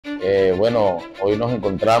Bueno, hoy nos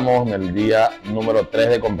encontramos en el día número 3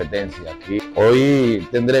 de competencia. Aquí hoy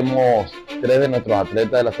tendremos 3 de nuestros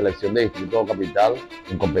atletas de la selección de distrito capital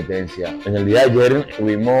en competencia. En el día de ayer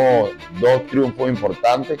tuvimos 2 triunfos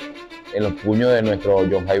importantes en los puños de nuestro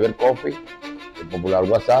Jhoan el popular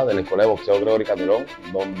WhatsApp de la Escuela de Boxeo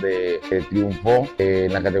donde triunfó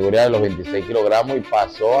en la categoria de los 26 kilogramos y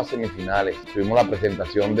pasó a semifinales. Tuvimos la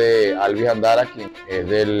presentación de Alvis Andara, quien es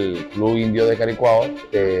del Club Indio de Caricuao,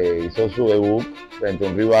 que hizo su debut frente a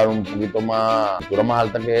un rival un poquito más, altura más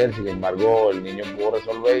alta que él. Sin embargo, el niño pudo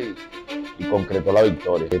resolver y concretó la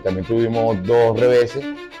victoria. También tuvimos 2 reveses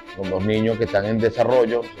con 2 niños que están en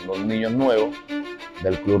desarrollo, son 2 niños nuevos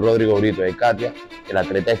del Club Rodrigo Brito de Katia, el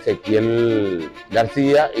atleta Ezequiel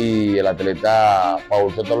García y el atleta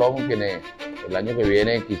Paul Sotolón, quienes el año que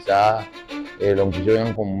viene quizás los muchachos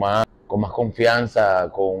vengan con más confianza,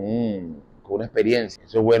 con una experiencia.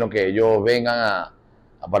 Eso es bueno que ellos vengan a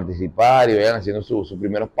participar y vayan haciendo sus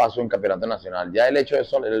primeros pasos en campeonato nacional. Ya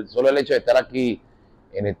solo el hecho de estar aquí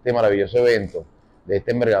en este maravilloso evento, de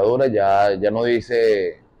esta envergadura, ya nos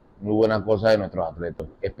dice muy buenas cosas de nuestros atletas.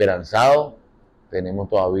 Esperanzados. Tenemos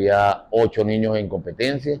todavía 8 niños en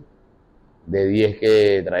competencia, de 10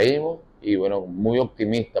 que traímos, y bueno, muy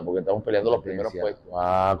optimista porque estamos peleando los primeros puestos.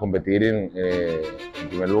 Va a competir en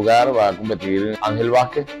primer lugar, va a competir Ángel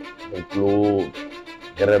Vasquez, del Club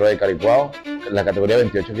Guerrero de Caricuao, en la categoría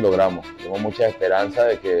 28 kilogramos. Tengo mucha esperanza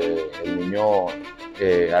de que el niño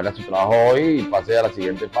haga su trabajo hoy y pase a la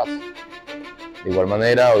siguiente fase. De igual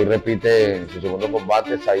manera, hoy repite en su segundo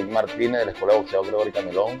combate Martinez de la Escuela de Boxeo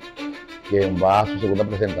quien va a su segunda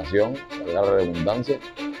presentación, valga la redundancia.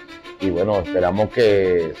 Y bueno, esperamos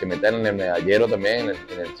que se metan en el medallero también,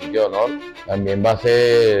 en el sitio de honor. También va a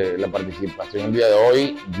ser la participación el día de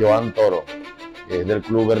hoy jhoan Toro, que es del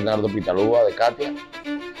Club Bernardo Pitalúa de Katia.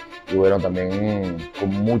 Y bueno, también con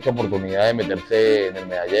mucha oportunidad de meterse en el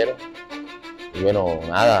medallero. Y bueno,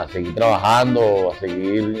 nada, a seguir trabajando, a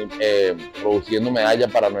seguir produciendo medallas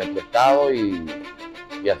para nuestro estado y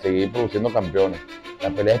a seguir produciendo campeones. La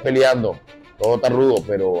pelea es peleando, todo está rudo,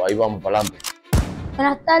 pero ahí vamos para adelante.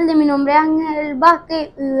 Buenas tardes, mi nombre es Ángel Vasquez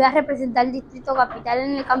y voy a representar el distrito capital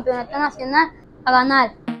en el campeonato nacional a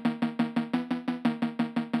ganar.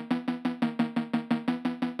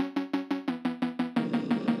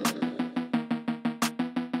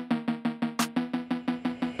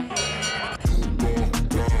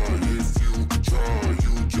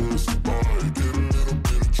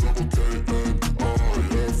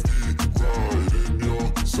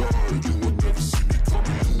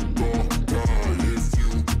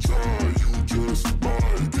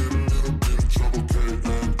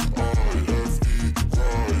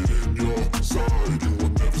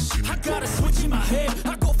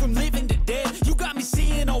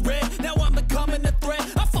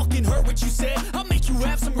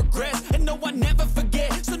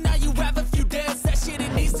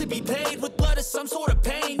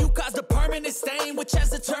 Which has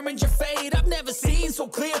determined your fate. I've never seen so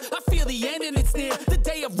clear. I feel the end and it's near. The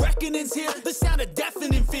day of reckoning's here. The sound of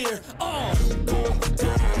deafening fear. You don't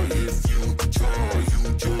die if you try.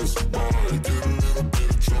 You just might get a little bit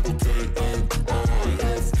of trouble. K-N-I-F-E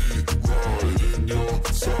right in your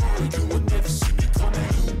side. You will never see me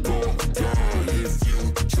coming. You don't die if you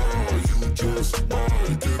try. You just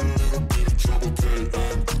might get a little bit of trouble.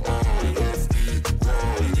 K-N-I-F-E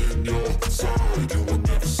right in your side. You will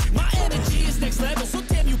never see me. My energy is next level, so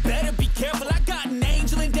damn you better be careful. I got an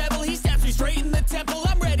angel and devil, he snaps me straight in the temple.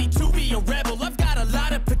 I'm ready to be a rebel, I've got a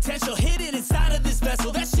lot of potential hidden inside of this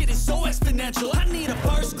vessel. That shit is so exponential. I need a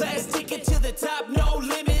first class ticket to the top, no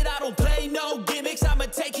limit. I don't play no gimmicks, I'ma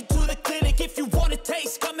take you to the clinic. If you want a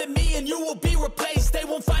taste, come at me and you will be replaced. They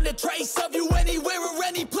won't find a trace of you anywhere or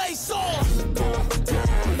any place. You don't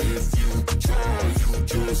die if you try. You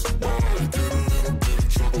just might get a little bit of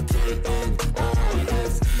trouble.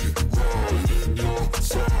 K-N-I-F-E right in your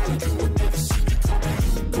side. You will never see me coming.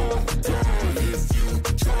 You don't die if you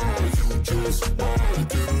try. You just might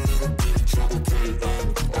get a little bit of trouble.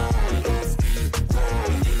 K-N-I-F-E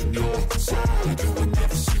right in your side. You will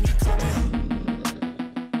never see me coming.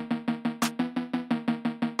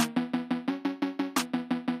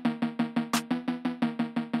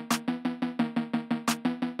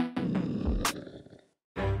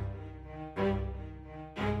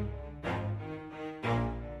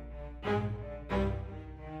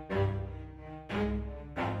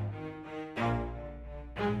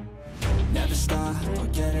 Never stop, I'll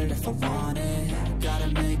get it if I want it. Gotta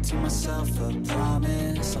make to myself a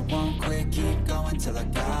promise. I won't quit, keep going till I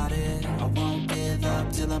got it. I won't give up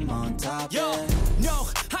till I'm on top. Yo, No,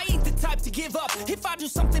 I ain't the type to give up. If I do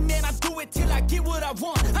something, man, I do it till I get what I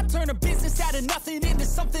want. I turn a business out of nothing into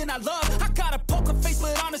something I love. I got a poker face,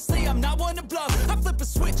 but honestly, I'm not one to bluff. I flip a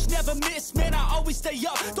switch, never miss, man, I always stay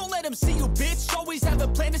up. Don't let them see you, bitch, always have a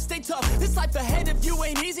plan to stay tough. This life ahead of you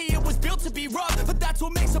ain't easy, it was built to be rough. But that's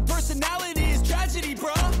what makes a personality, is tragedy,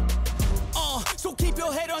 bruh. So keep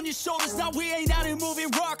your head on your shoulders. Now we ain't out here moving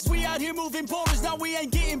rocks, we out here moving boulders. Now we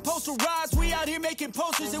ain't getting posterized, we out here making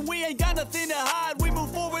posters. And we ain't got nothing to hide, we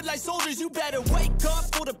move forward like soldiers. You better wake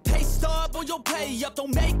up for the pay stub, or you'll pay up.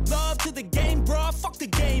 Don't make love to the game, bruh, fuck the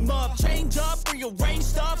game up. Change up, rearrange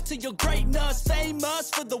stuff to your greatness. Famous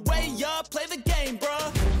for the way up, play the game,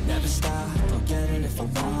 bruh. Never stop, I'll get it if I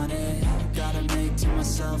want it. Gotta make to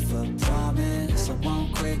myself a promise. I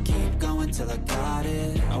won't quit, keep going till I got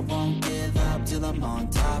it. I won't give up till I'm on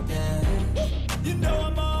top, yeah. You know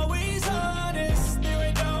I'm always honest, there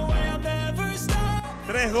ain't no way I'll never stop.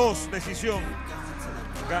 3-2, decisión.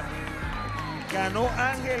 Ganó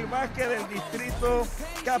Ángel Vázquez del distrito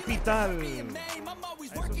capital.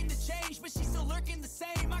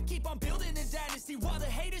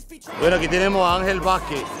 Bueno, aquí tenemos a Ángel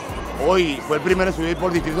Vázquez. Hoy fue el primero en subir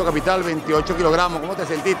por distrito capital, 28 kilogramos. ¿Cómo te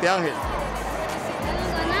sentiste, Ángel?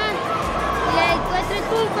 Le dedicó este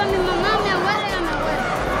triunfo a mi mamá, a mi abuela y a mi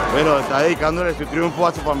abuelo. Bueno, está dedicándole su triunfo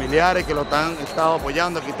a sus familiares que lo han estado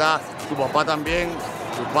apoyando. Aquí está su papá también,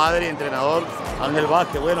 su padre y entrenador, Ángel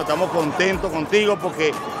Vázquez. Bueno, estamos contentos contigo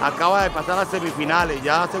porque acaba de pasar a semifinales.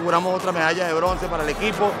 Ya aseguramos otra medalla de bronce para el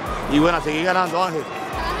equipo y bueno, a seguir ganando, Ángel.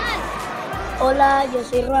 Hola, yo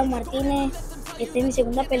soy Rojan Martínez. Esta es mi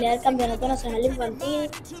segunda pelea del Campeonato Nacional Infantil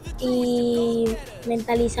y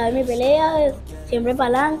mentalizado en mi pelea, siempre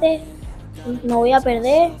para adelante, no voy a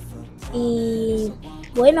perder y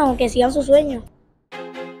bueno, que sigan sus sueños.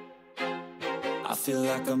 I feel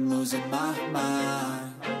like I'm losing my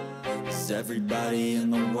mind. Is everybody in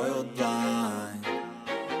the world blind?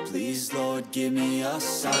 Please, Lord, give me a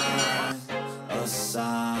sign, a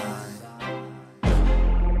sign.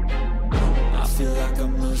 I feel like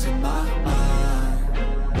I'm losing my mind.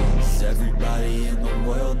 Is everybody in the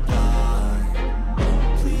world blind?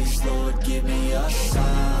 Please, Lord, give me a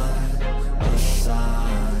sign, a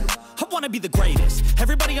sign. I wanna be the greatest.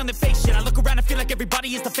 Everybody on the fake shit. I look around and feel like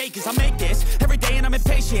everybody is the fakest. I make this every day and I'm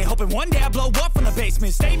impatient, hoping one day I blow up from the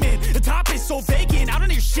basement. Statement, the top is so vacant. I don't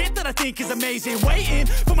hear shit that I think is amazing. Waiting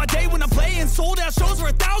for my day when I'm playing sold out shows for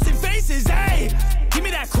 1,000 faces. Hey, give me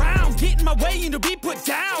that crown, get in my way and to be put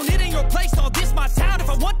down. It ain't your place, all this my town. If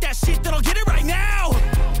I want that shit, then I'll get it right now.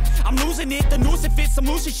 I'm losing it, the noose it fits. I'm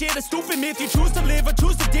losing shit, a stupid myth. You choose to live or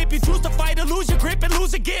choose to dip. You choose to fight or lose your grip and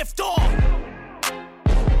lose a gift.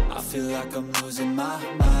 I feel like I'm losing my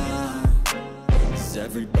mind. Is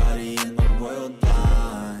everybody in the world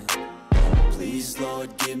blind? Please,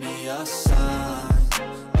 Lord, give me a sign,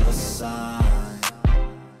 a sign.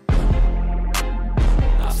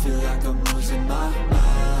 I feel like I'm losing my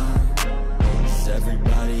mind. Is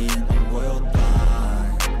everybody in the world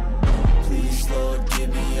blind? Please, Lord,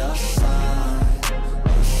 give me a sign,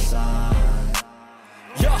 a sign.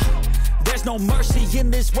 Yeah. There's no mercy in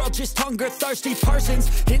this world, just hunger-thirsty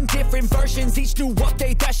persons in different versions. Each new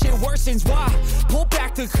update, that shit worsens. Why? Pull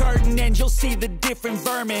back the curtain and you'll see the different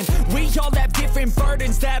vermin. We all have different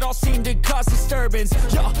burdens that all seem to cause disturbance.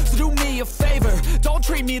 Yo, so do me a favor, don't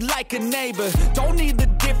treat me like a neighbor. Don't need the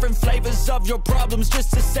different flavors of your problems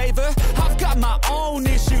just to savor. I've got my own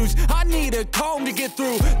issues, I need a comb to get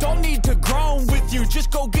through. Don't need to groan with you, just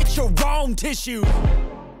go get your own tissue.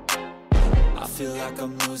 I feel like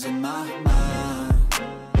I'm losing my mind.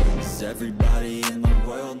 Is everybody in the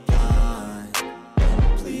world blind?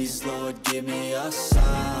 Please, Lord, give me a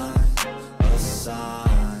sign, a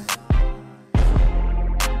sign.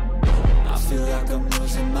 I feel like I'm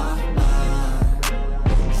losing my mind.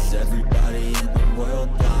 Is everybody in the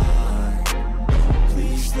world blind?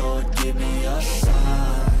 Please, Lord, give me a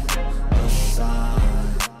sign, a sign.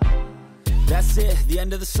 That's it, the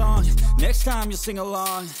end of the song. Next time you'll sing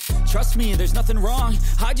along. Trust me, there's nothing wrong.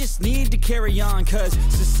 I just need to carry on, cause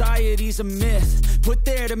society's a myth put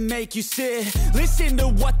there to make you sit. Listen to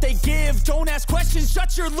what they give. Don't ask questions,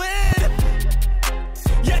 shut your lid.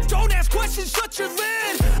 Yeah, don't ask questions, shut your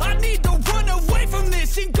lid. I need to run away from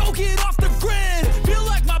this and go get off the grid. Feel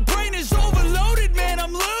like my brain is overloaded, man,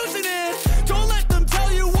 I'm losing it. Don't let them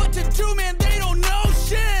tell you what to do, man, they don't know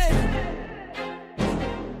shit.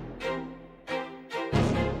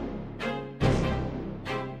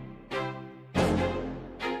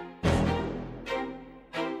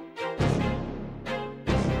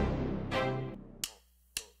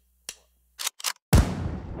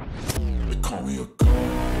 Call me a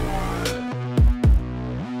god.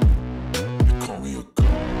 They call me a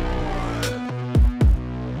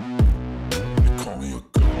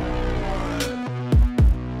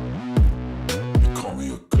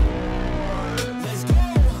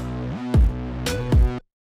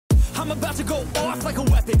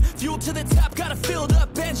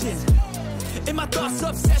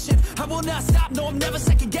I will not stop, no, I'm never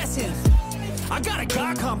second guessing. I got a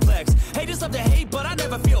God complex. Haters love to hate, but I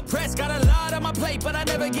never feel pressed. Got a lot on my plate, but I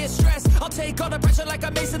never get stressed. I'll take all the pressure like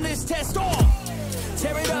I'm acing this test.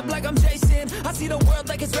 Tear it up like I'm Jason. I see the world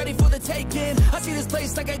like it's ready for the taking. I see this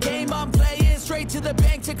place like a game I'm playing. Straight to the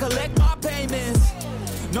bank to collect my payments.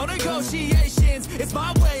 No negotiations, it's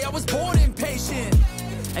my way, I was born impatient.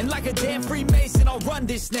 And like a damn Freemason, I'll run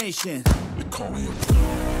this nation. They call me a god.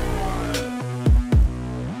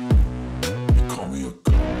 They call me a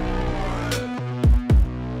god.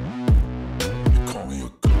 They call me a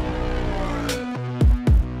god.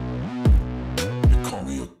 They call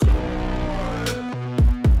me a god.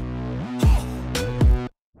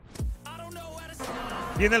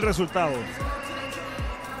 Viene el resultado.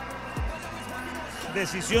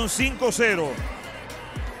 Decisión 5-0.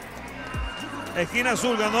 Esquina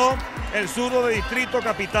azul ganó el zurdo de Distrito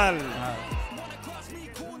Capital.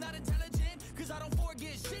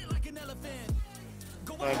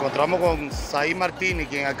 Nos encontramos con Saí Martínez,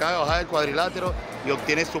 quien acaba de bajar el cuadrilátero y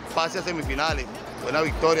obtiene su pase a semifinales. Buena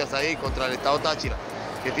victoria, Saí, contra el estado Táchira.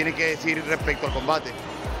 ¿Qué tiene que decir respecto al combate?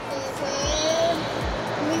 Fue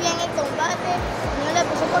muy bien el combate, no le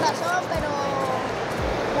puso corazón, pero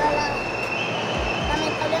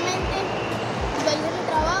lamentablemente yo hice mi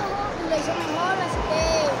trabajo y lo hice mejor, así que...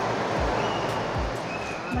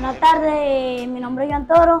 Buenas tardes, mi nombre es Jhoan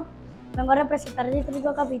Toro, vengo a representar el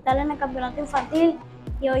Distrito Capital en el campeonato infantil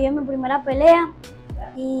y hoy es mi primera pelea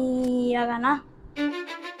y a ganar.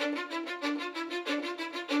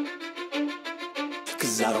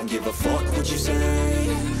 Cause I don't give a fuck what you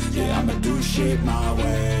say. Yeah, I'ma do shit my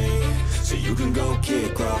way. So you can go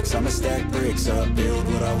kick rocks, I'ma stack bricks up, build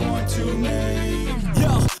what I want to make.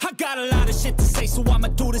 Yo, I got a lot of shit to say, so I'ma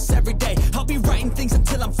do this every day. I'll be writing things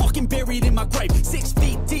until I'm fucking buried in my grave. 6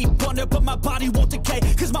 feet deep under, but my body won't decay.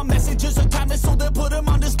 Cause my messages are timeless, so they'll put them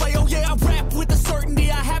on display. Oh yeah, I rap with a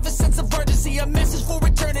certainty, I have a sense of urgency. A message for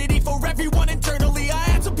eternity, for everyone internally. I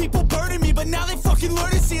had some people burning me, but now they fucking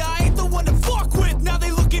learn to see I ain't the one to fuck with. Now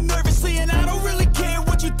they looking nervously, and I don't really care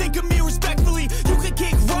what you think of me respectfully. You can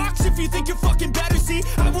kick rocks if you think you're fucking better, see.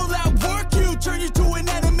 I will outwork you, turn you to an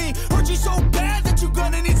enemy. Hurt you so bad that you're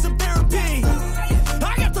gonna need some therapy.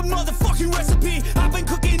 I got the motherfucking recipe. I've been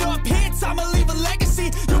cooking up hits, I'ma leave a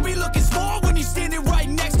legacy. You'll be looking small when you're standing right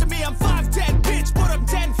next to me. I'm 5'10", bitch, but I'm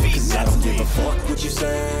 10 feet next to me. I don't give a fuck what you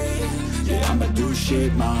say. Yeah, I'ma do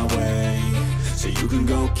shit my way. So you can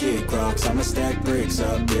go kick rocks, I'ma stack bricks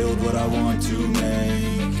up, build what I want to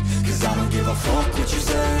make. Cause I don't give a fuck what you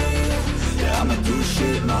say. Yeah, I'ma do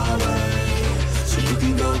shit my way. So you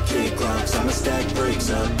can go kick rocks, I'ma stack bricks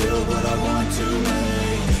up, build what I want to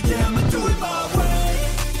make. Yeah, I'ma do it my way.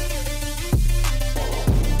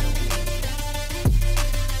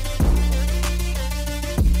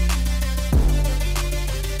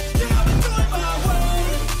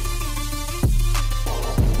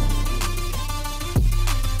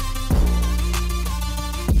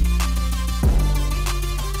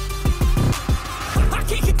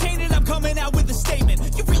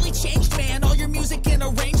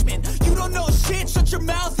 Shut your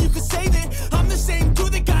mouth, you can save it. I'm the same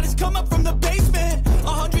dude that got his come up from the basement.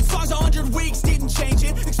 100 songs, 100 weeks, didn't change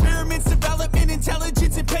it. Experiments, development,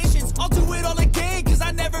 intelligence, and patience. I'll do it all again, cause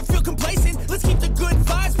I never feel complacent. Let's keep the good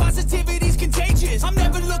vibes, positivity's contagious. I'm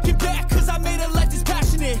never looking back, cause I made a life that's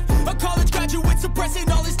passionate. A college graduate suppressing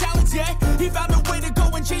all his talents, yeah. He found a way to go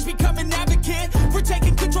and change, become an advocate. For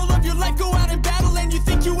taking control of your life, go out and battle. And you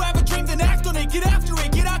think you have a dream, then act on it. Get after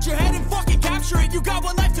it, get out your head and fucking capture it. You got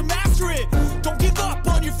one life to master it. Don't give up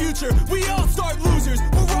on your future. We all start losers.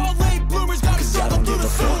 We're all late bloomers. Gotta struggle through the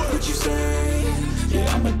sewer. What you say?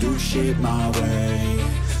 Yeah, I'ma do shit my way.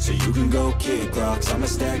 So you can go kick rocks, I'ma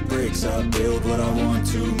stack bricks up, build what I want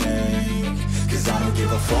to make. Cause I don't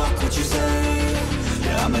give a fuck what you say.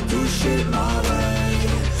 Yeah, I'ma do shit my way.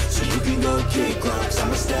 So you can go kick rocks,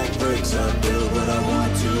 I'ma stack bricks up, build what I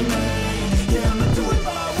want to make. Yeah, I'ma do it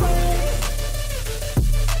my way.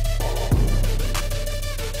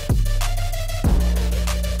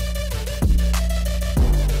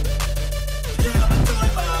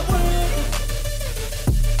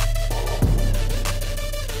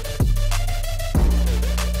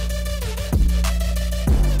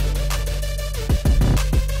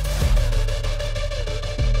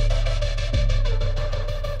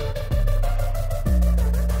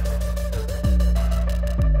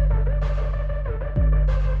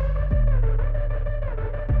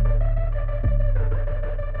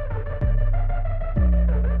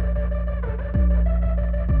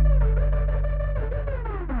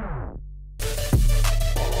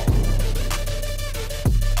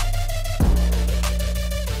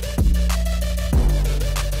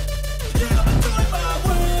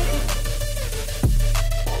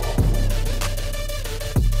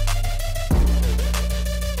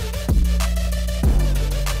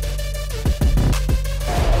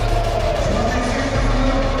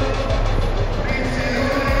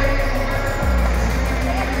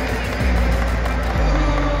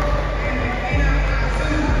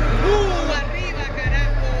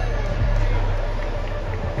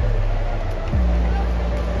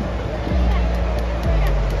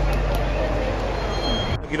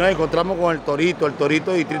 Aquí nos encontramos con el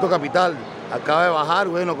Torito Distrito Capital. Acaba de bajar,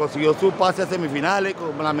 bueno, consiguió su pase a semifinales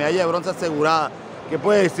con la medalla de bronce asegurada. ¿Qué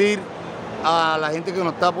puede decir a la gente que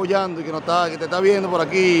nos está apoyando y que te está viendo por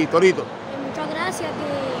aquí, Torito? Muchas gracias,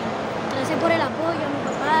 gracias por el apoyo a mi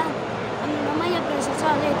papá, a mi mamá y al profesor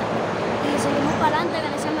Zabaleta. Y seguimos para adelante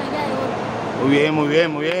con esa medalla de oro. Muy bien, muy bien,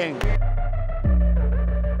 muy bien.